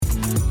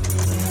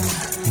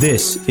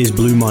This is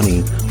Blue Money,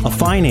 a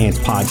finance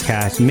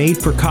podcast made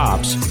for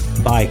cops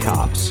by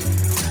cops.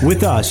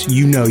 With us,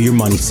 you know your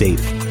money's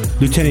safe.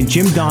 Lieutenant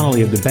Jim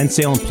Donnelly of the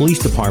Bensalem Police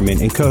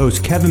Department and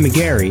co-host Kevin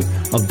McGarry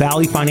of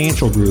Valley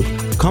Financial Group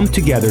come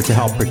together to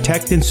help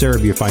protect and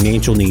serve your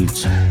financial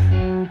needs.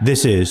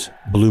 This is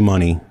Blue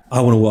Money.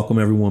 I want to welcome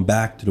everyone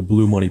back to the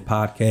Blue Money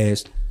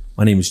podcast.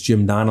 My name is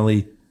Jim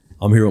Donnelly.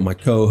 I'm here with my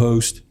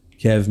co-host,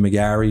 Kevin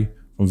McGarry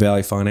from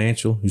Valley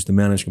Financial, who's the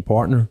managing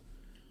partner.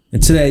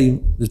 And today,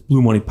 this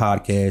Blue Money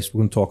podcast, we're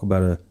going to talk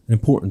about an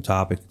important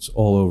topic. It's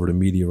all over the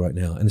media right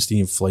now, and it's the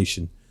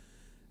inflation.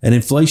 And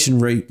inflation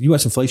rate, the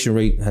U.S. inflation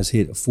rate has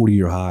hit a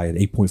 40-year high at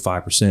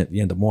 8.5% at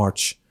the end of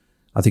March.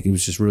 I think it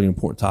was just really an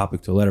important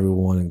topic to let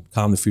everyone and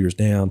calm the fears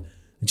down.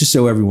 And just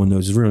so everyone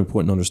knows, it's really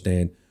important to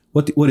understand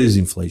what is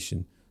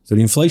inflation. So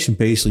the inflation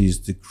basically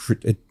is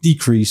a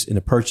decrease in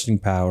the purchasing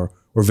power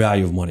or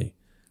value of money.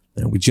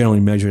 And we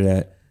generally measure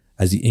that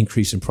as the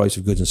increase in price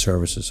of goods and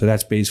services. So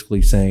that's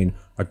basically saying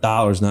our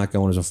dollar is not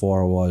going as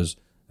far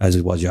as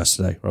it was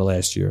yesterday or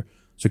last year.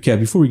 So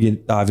Kev, before we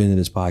dive into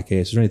this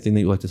podcast, is there anything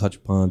that you'd like to touch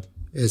upon?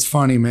 It's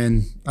funny,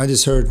 man. I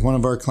just heard one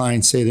of our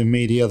clients say to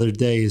me the other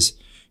day is,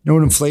 you know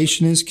what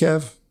inflation is,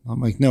 Kev? I'm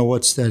like, no,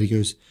 what's that? He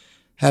goes,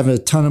 having a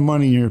ton of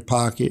money in your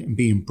pocket and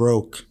being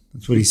broke.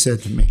 That's what he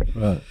said to me.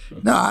 Right.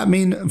 No, I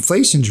mean,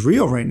 inflation's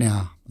real right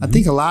now. Mm-hmm. I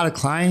think a lot of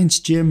clients,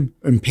 Jim,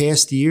 in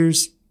past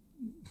years,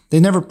 they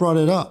never brought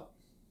it up.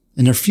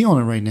 And they're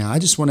feeling it right now. I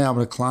just went out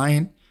with a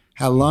client,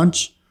 had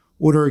lunch,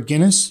 ordered a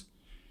Guinness,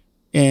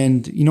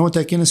 and you know what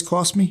that Guinness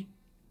cost me?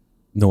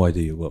 No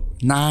idea. What?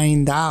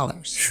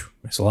 $9.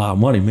 That's a lot of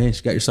money, man.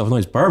 You got yourself a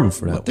nice bourbon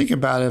for that. Well, think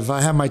about it. If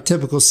I have my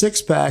typical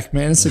six-pack,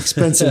 man, it's an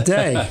expensive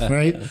day,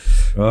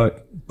 right? Right.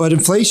 But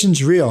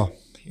inflation's real.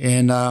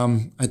 And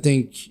I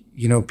think,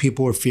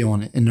 people are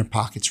feeling it in their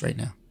pockets right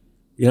now.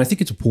 Yeah, I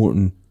think it's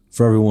important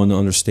for everyone to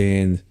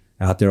understand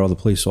out there, all the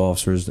police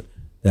officers,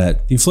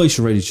 that the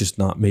inflation rate is just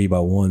not made by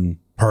one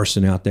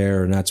person out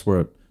there, and that's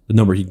where the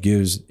number he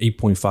gives,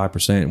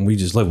 8.5%, and we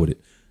just live with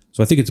it.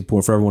 So I think it's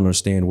important for everyone to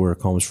understand where it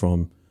comes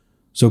from.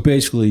 So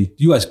basically,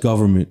 the U.S.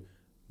 government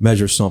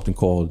measures something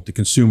called the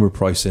Consumer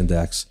Price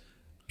Index.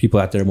 People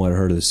out there might have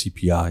heard of the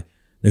CPI.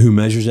 Now, who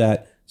measures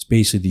that? It's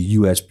basically the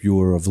U.S.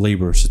 Bureau of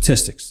Labor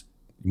Statistics.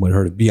 You might have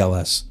heard of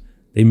BLS.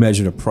 They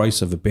measure the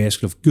price of a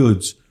basket of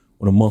goods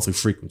on a monthly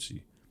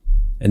frequency.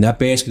 And that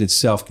basket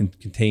itself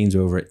contains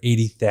over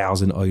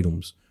 80,000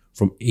 items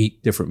from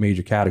 8 different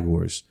major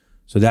categories.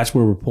 So that's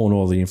where we're pulling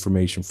all the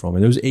information from.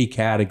 And those 8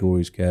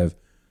 categories, Kev,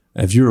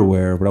 if you're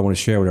aware, but I want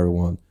to share with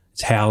everyone,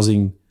 it's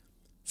housing,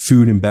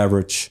 food and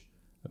beverage,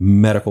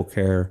 medical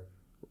care,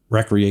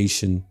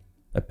 recreation,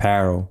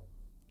 apparel,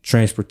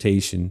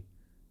 transportation,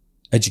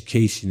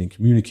 education and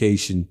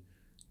communication,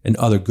 and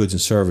other goods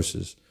and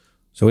services.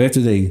 So after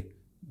they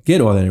get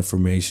all that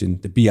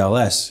information, the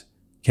BLS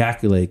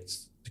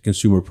calculates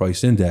Consumer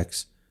Price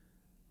Index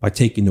by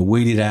taking the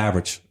weighted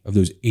average of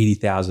those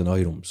 80,000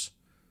 items.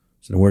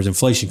 So where does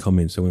inflation come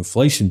in? So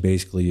inflation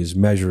basically is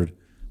measured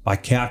by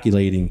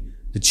calculating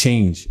the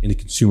change in the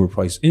Consumer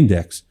Price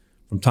Index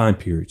from time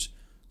periods.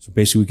 So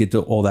basically we get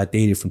all that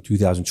data from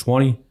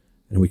 2020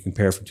 and we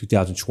compare from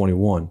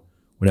 2021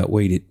 when that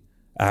weighted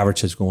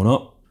average has gone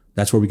up.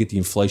 That's where we get the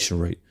inflation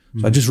rate.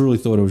 So I just really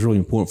thought it was really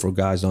important for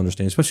guys to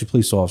understand, especially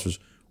police officers,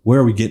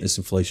 where are we getting this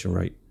inflation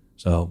rate?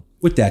 So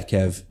with that,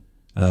 Kev,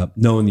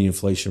 knowing the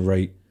inflation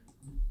rate,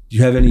 do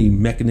you have any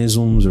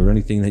mechanisms or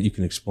anything that you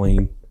can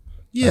explain?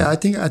 Yeah, I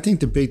think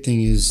the big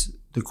thing is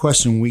the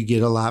question we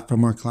get a lot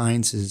from our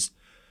clients is,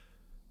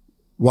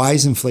 why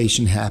is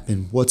inflation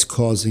happen? What's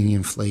causing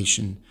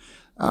inflation?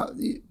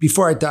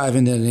 Before I dive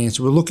into that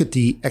answer, we'll look at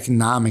the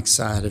economic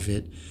side of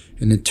it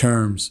and the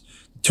terms.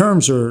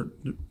 Terms are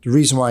the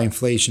reason why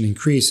inflation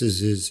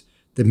increases is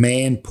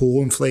demand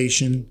pull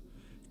inflation,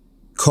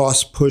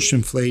 cost push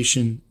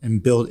inflation,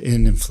 and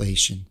built-in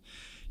inflation.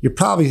 You're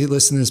probably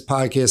listening to this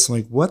podcast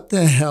like, what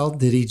the hell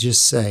did he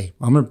just say?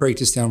 I'm going to break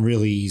this down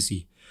really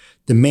easy.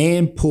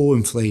 Demand pull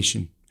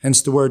inflation,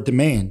 hence the word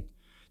demand.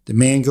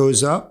 Demand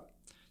goes up.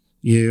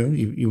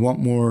 You want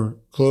more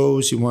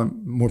clothes. You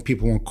want more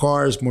people want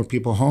cars, more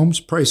people homes.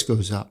 Price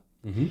goes up,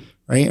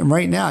 right? And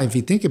right now, if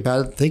you think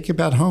about it, think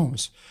about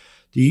homes.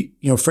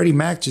 Freddie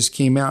Mac just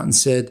came out and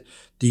said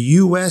the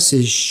U.S.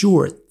 is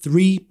short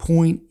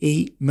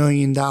 $3.8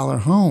 million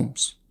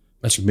homes.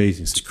 That's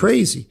amazing. It's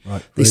crazy.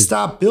 Right, they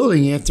stopped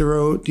building after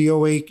the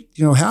 08,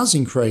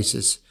 housing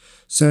crisis.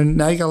 So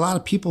now you got a lot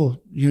of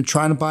people,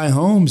 trying to buy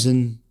homes,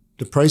 and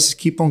the prices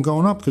keep on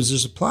going up because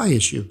there's a supply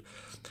issue.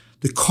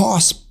 The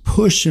cost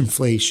push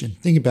inflation.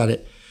 Think about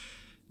it.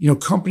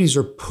 Companies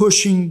are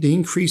pushing the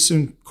increase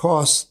in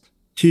cost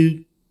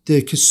to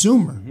the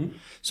consumer.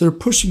 So they're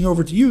pushing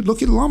over to you.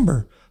 Look at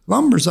lumber.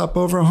 Lumber's up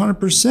over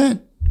 100%,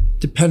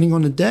 depending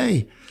on the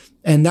day.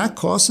 And that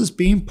cost is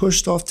being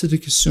pushed off to the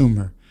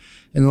consumer.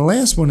 And the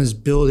last one is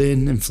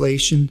built-in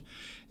inflation.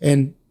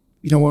 And,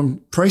 when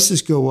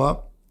prices go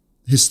up,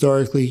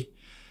 historically,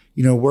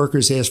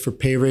 workers ask for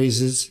pay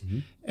raises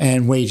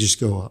and wages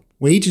go up.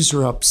 Wages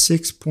are up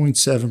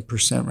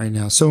 6.7% right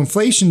now. So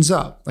inflation's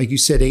up, like you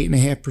said,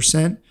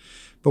 8.5%.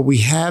 but we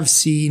have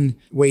seen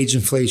wage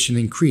inflation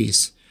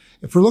increase.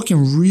 If we're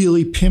looking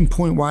really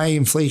pinpoint why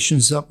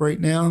inflation's up right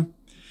now,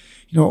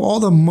 all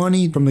the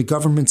money from the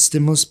government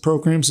stimulus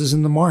programs is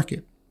in the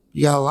market.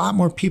 You got a lot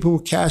more people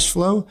with cash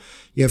flow.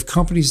 You have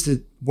companies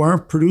that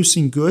weren't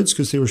producing goods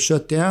because they were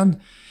shut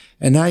down.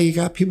 And now you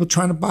got people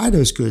trying to buy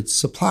those goods.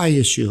 Supply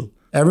issue.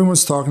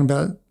 Everyone's talking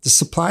about the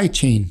supply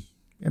chain.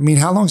 I mean,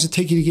 how long does it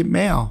take you to get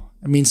mail?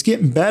 I mean, it's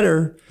getting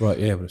better. Right,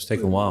 yeah, but it's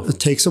taking a while. It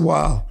takes a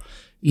while.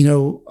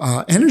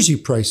 Energy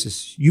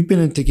prices. You've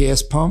been at the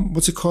gas pump.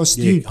 What's it cost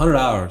you?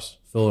 $100.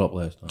 Fill it up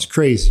last time. It's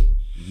crazy.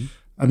 Mm-hmm.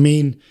 I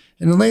mean,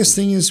 and the last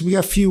thing is we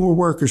got fewer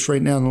workers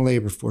right now in the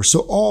labor force.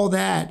 So all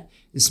that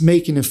is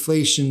making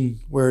inflation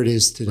where it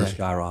is today.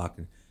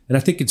 Skyrocketing. And I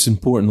think it's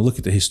important to look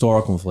at the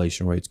historical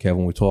inflation rates, Kevin,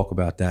 when we talk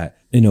about that.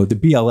 The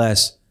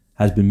BLS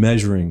has been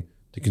measuring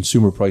the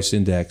consumer price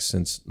index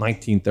since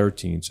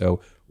 1913.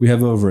 So we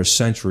have over a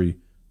century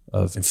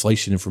of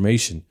inflation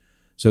information.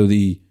 So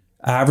the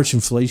average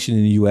inflation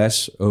in the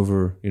U.S.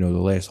 over, the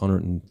last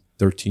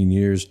 113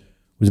 years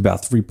was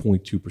about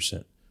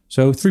 3.2%.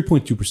 So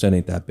 3.2%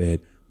 ain't that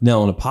bad.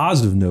 Now, on a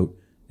positive note,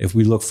 if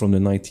we look from the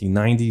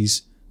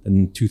 1990s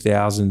and the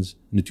 2000s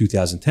and the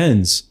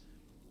 2010s,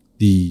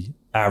 the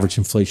average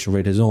inflation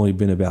rate has only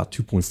been about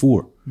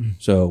 2.4.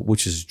 So,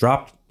 which has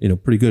dropped,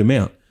 pretty good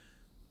amount.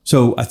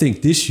 So I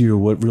think this year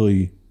what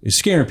really is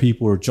scaring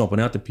people or jumping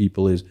out to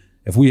people is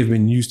if we have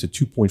been used to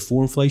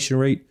 2.4 inflation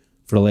rate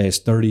for the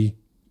last 30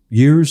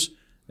 years,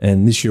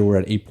 and this year we're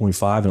at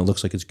 8.5 and it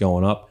looks like it's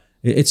going up,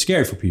 it's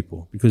scary for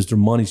people because their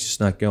money's just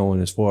not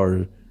going as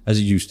far as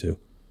it used to.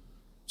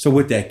 So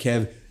with that,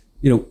 Kev,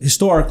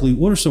 historically,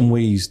 what are some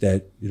ways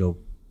that,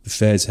 the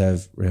feds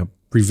have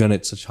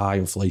prevented such high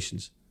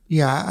inflations?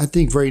 Yeah, I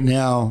think right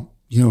now,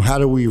 how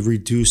do we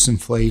reduce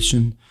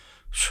inflation?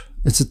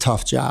 It's a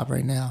tough job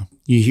right now.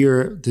 You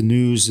hear the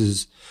news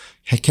is,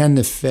 can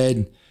the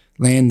Fed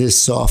land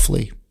this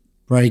softly,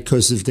 right?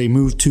 Because if they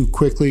move too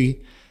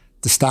quickly,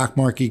 the stock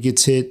market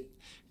gets hit.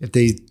 If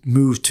they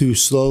move too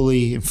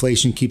slowly,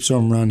 inflation keeps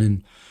on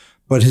running.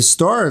 But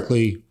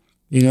historically,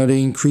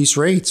 they increase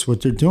rates,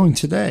 what they're doing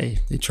today.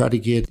 They try to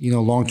get,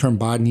 long-term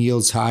bond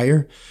yields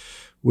higher,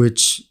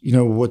 which,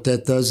 what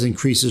that does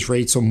increases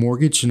rates on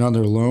mortgage and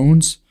other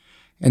loans.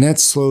 And that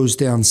slows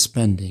down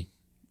spending.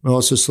 It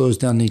also slows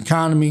down the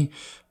economy,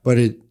 but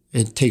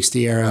it takes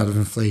the air out of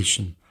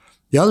inflation.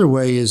 The other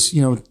way is,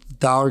 the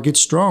dollar gets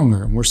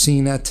stronger, and we're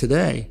seeing that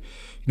today.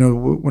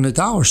 When the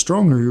dollar's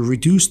stronger, you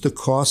reduce the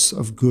costs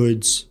of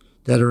goods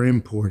that are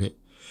imported.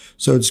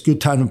 So it's a good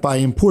time to buy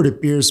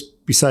imported beers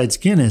besides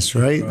Guinness,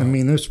 right? I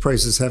mean, those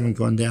prices haven't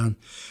gone down,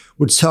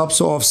 which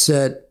helps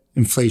offset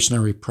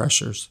inflationary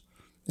pressures.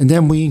 And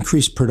then we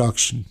increase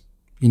production.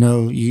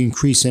 You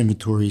increase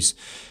inventories.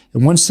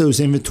 And once those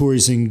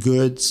inventories and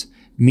goods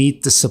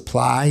meet the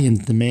supply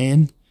and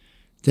demand,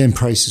 then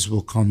prices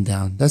will come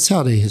down. That's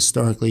how they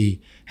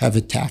historically have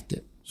attacked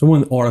it. So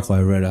one article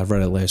I read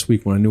it last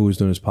week when I knew I was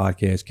doing this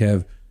podcast,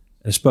 Kev,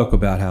 and it spoke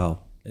about how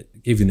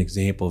it gave you an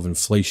example of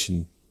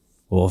inflation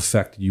will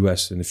affect the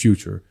U.S. in the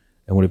future.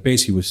 And what it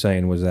basically was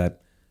saying was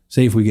that,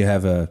 say if we could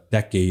have a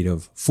decade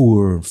of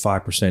 4 or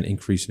 5%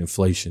 increase in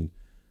inflation,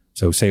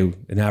 so say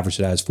an average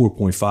of that is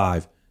 4.5,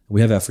 and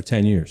we have that for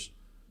 10 years.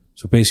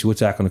 So basically what's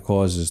that going to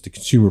cause is the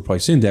consumer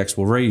price index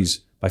will raise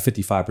by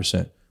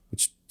 55%,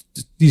 which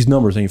these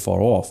numbers ain't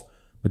far off.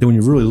 But then when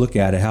you really look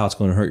at it, how it's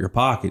going to hurt your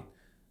pocket,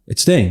 it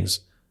stings.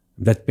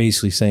 That's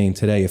basically saying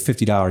today a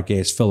 $50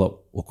 gas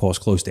fill-up will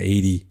cost close to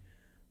 $80.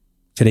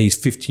 Today's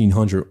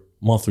 $1,500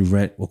 monthly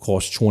rent will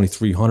cost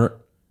 $2,300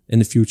 in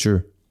the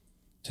future.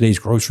 Today's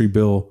grocery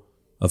bill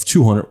of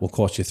 $200 will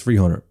cost you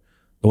 $300.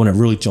 The one that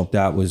really jumped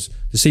out was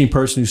the same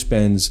person who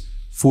spends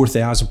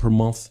 $4,000 per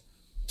month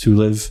to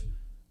live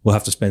will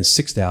have to spend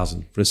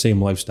 $6,000 for the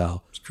same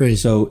lifestyle. It's crazy.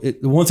 So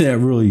the one thing that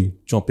really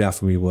jumped out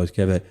for me was,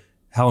 Kevin,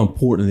 how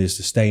important it is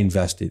to stay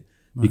invested.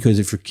 Right. Because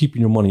if you're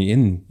keeping your money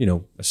in,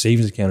 a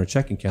savings account or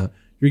checking account,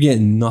 you're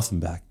getting nothing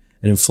back.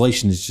 And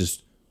inflation is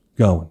just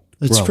going.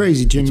 It's growing.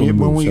 Crazy, Jim.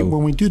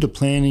 When we do the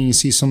planning, you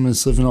see someone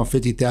that's living off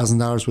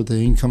 $50,000 worth of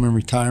income in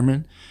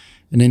retirement,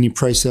 and then you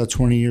price it out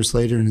 20 years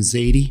later and it's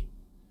 80,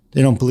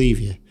 they don't believe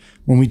you.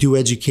 When we do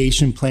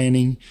education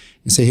planning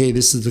and say, hey,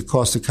 this is the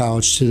cost of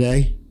college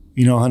today,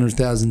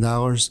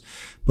 $100,000.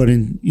 But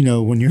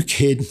when your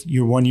kid,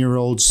 your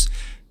 1-year-old's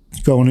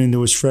going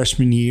into his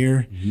freshman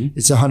year,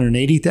 it's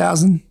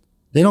 $180,000.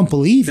 They don't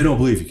believe you. They don't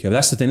believe you, Kevin.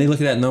 That's the thing. They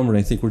look at that number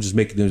and they think we're just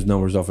making those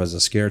numbers off as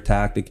a scare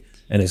tactic,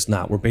 and it's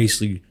not. We're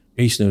basically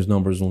basing those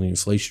numbers on the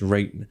inflation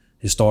rate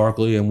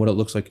historically and what it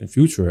looks like in the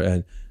future.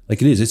 And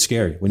like it is, it's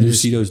scary. When you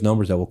see those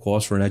numbers that will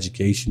cost for an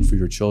education for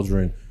your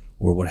children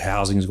or what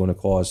housing is going to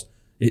cost,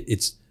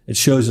 it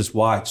shows us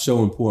why it's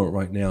so important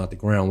right now at the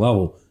ground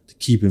level to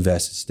keep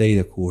invested, stay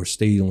the course,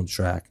 stay on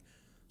track.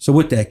 So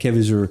with that, Kev,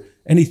 is there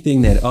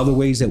anything other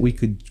ways that we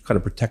could kind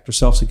of protect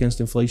ourselves against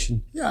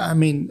inflation? Yeah, I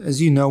mean,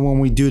 as you know, when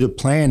we do the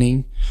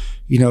planning,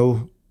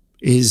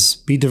 is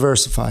be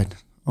diversified,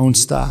 own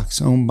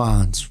stocks, own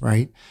bonds,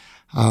 right?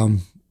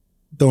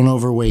 Don't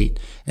overweight.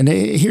 And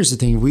here's the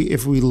thing.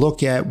 If we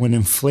look at when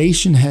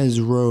inflation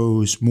has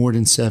rose more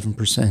than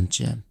 7%,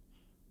 Jim,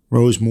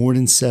 rose more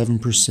than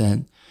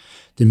 7%,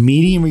 the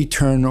median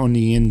return on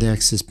the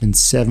index has been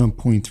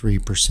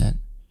 7.3%.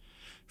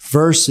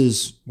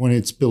 Versus when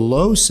it's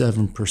below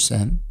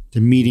 7%, the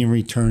median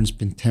return's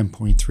been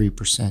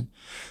 10.3%.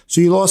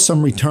 So you lost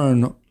some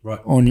return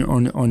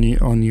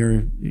on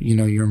your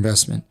your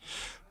investment.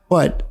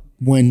 But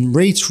when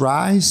rates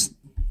rise,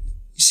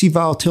 you see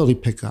volatility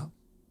pick up.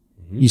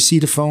 You see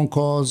the phone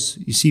calls.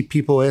 You see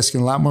people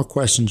asking a lot more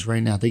questions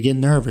right now. They get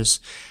nervous,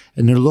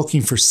 and they're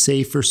looking for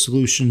safer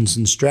solutions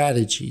and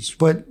strategies.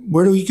 But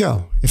where do we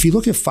go? If you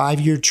look at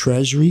 5-year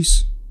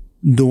treasuries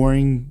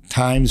during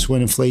times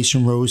when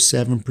inflation rose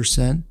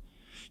 7%,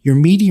 your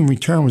median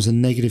return was a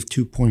negative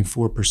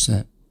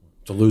 2.4%.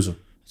 It's a loser.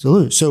 It's a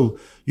loser. So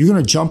you're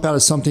going to jump out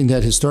of something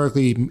that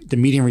historically the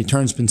median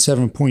return's been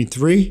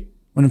 7.3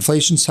 when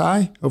inflation's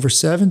high, over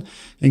 7,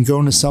 and go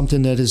into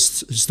something that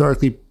has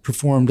historically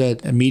performed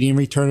at a median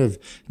return of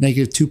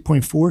negative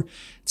 2.4.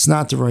 It's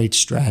not the right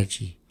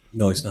strategy.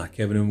 No, it's not,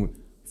 Kevin. And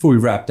before we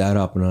wrap that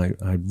up,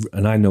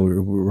 and I know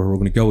where we're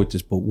going to go with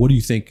this, but what do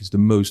you think is the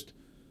most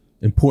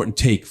important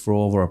take for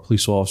all of our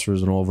police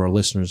officers and all of our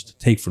listeners to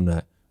take from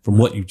that, from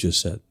what you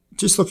just said?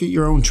 Just look at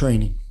your own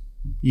training.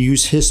 You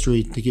use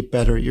history to get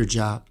better at your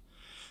job.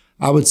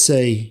 I would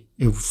say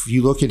if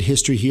you look at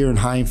history here in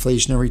high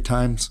inflationary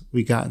times,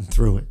 we've gotten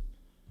through it.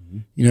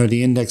 Mm-hmm.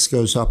 The index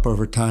goes up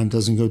over time,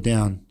 doesn't go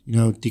down.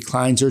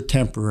 Declines are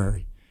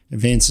temporary.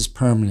 Advance is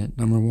permanent,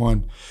 number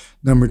one.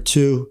 Number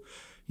two,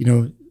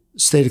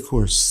 stay the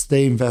course,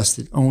 stay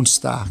invested, own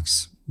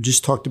stocks. We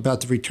just talked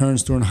about the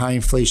returns during high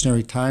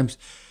inflationary times.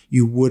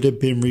 You would have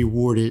been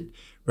rewarded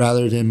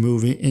rather than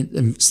moving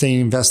and staying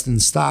invested in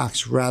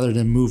stocks rather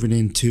than moving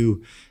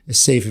into a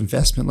safe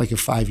investment like a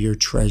 5-year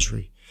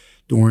treasury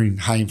during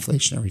high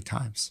inflationary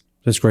times.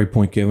 That's a great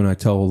point, Kevin. I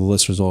tell all the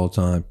listeners all the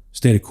time,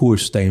 stay the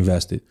course, stay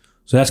invested.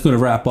 So that's going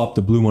to wrap up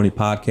the Blue Money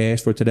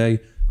podcast for today.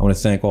 I want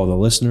to thank all the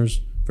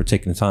listeners for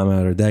taking the time out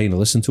of their day to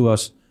listen to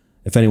us.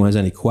 If anyone has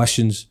any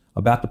questions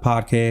about the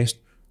podcast,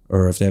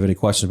 or if they have any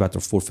questions about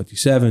their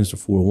 457s, their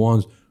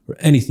 401s, or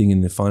anything in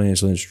the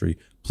financial industry,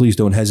 please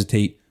don't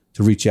hesitate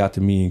to reach out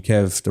to me and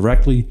Kev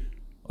directly.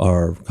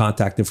 Our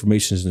contact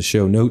information is in the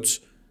show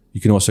notes.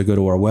 You can also go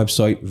to our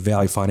website,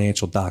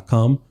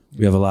 valleyfinancial.com.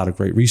 We have a lot of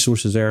great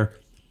resources there.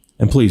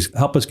 And please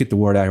help us get the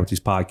word out with these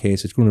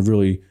podcasts. It's going to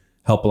really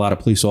help a lot of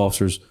police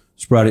officers.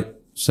 Spread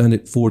it, send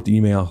it, forward the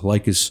email,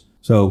 like us.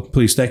 So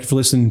please, thank you for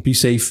listening. Be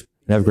safe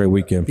and have a great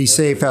weekend. Be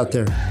safe out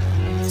there.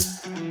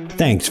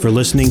 Thanks for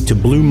listening to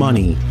Blue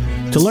Money.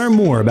 To learn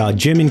more about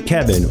Jim and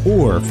Kevin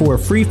or for a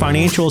free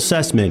financial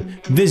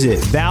assessment, visit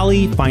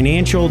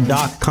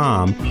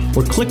valleyfinancial.com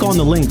or click on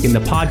the link in the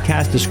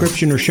podcast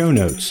description or show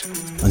notes.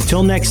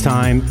 Until next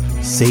time,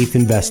 safe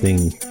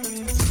investing.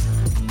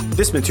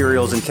 This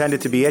material is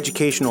intended to be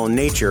educational in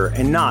nature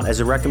and not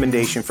as a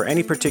recommendation for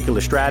any particular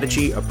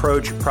strategy,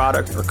 approach,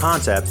 product, or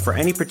concept for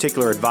any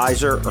particular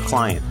advisor or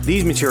client.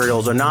 These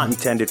materials are not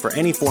intended for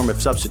any form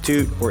of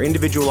substitute or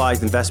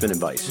individualized investment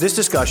advice. This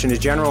discussion is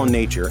general in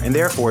nature and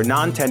therefore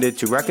not intended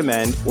to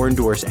recommend or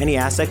endorse any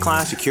asset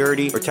class,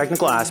 security, or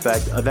technical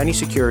aspect of any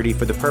security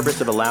for the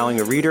purpose of allowing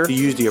a reader to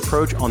use the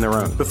approach on their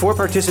own. Before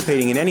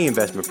participating in any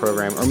investment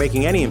program or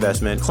making any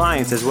investment,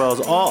 clients as well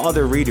as all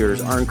other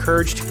readers are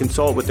encouraged to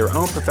consult with their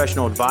own professional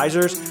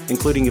advisors,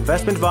 including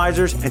investment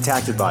advisors and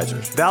tax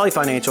advisors. Valley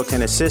Financial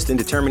can assist in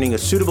determining a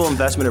suitable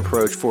investment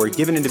approach for a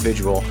given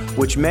individual,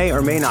 which may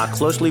or may not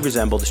closely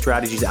resemble the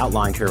strategies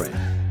outlined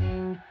herein.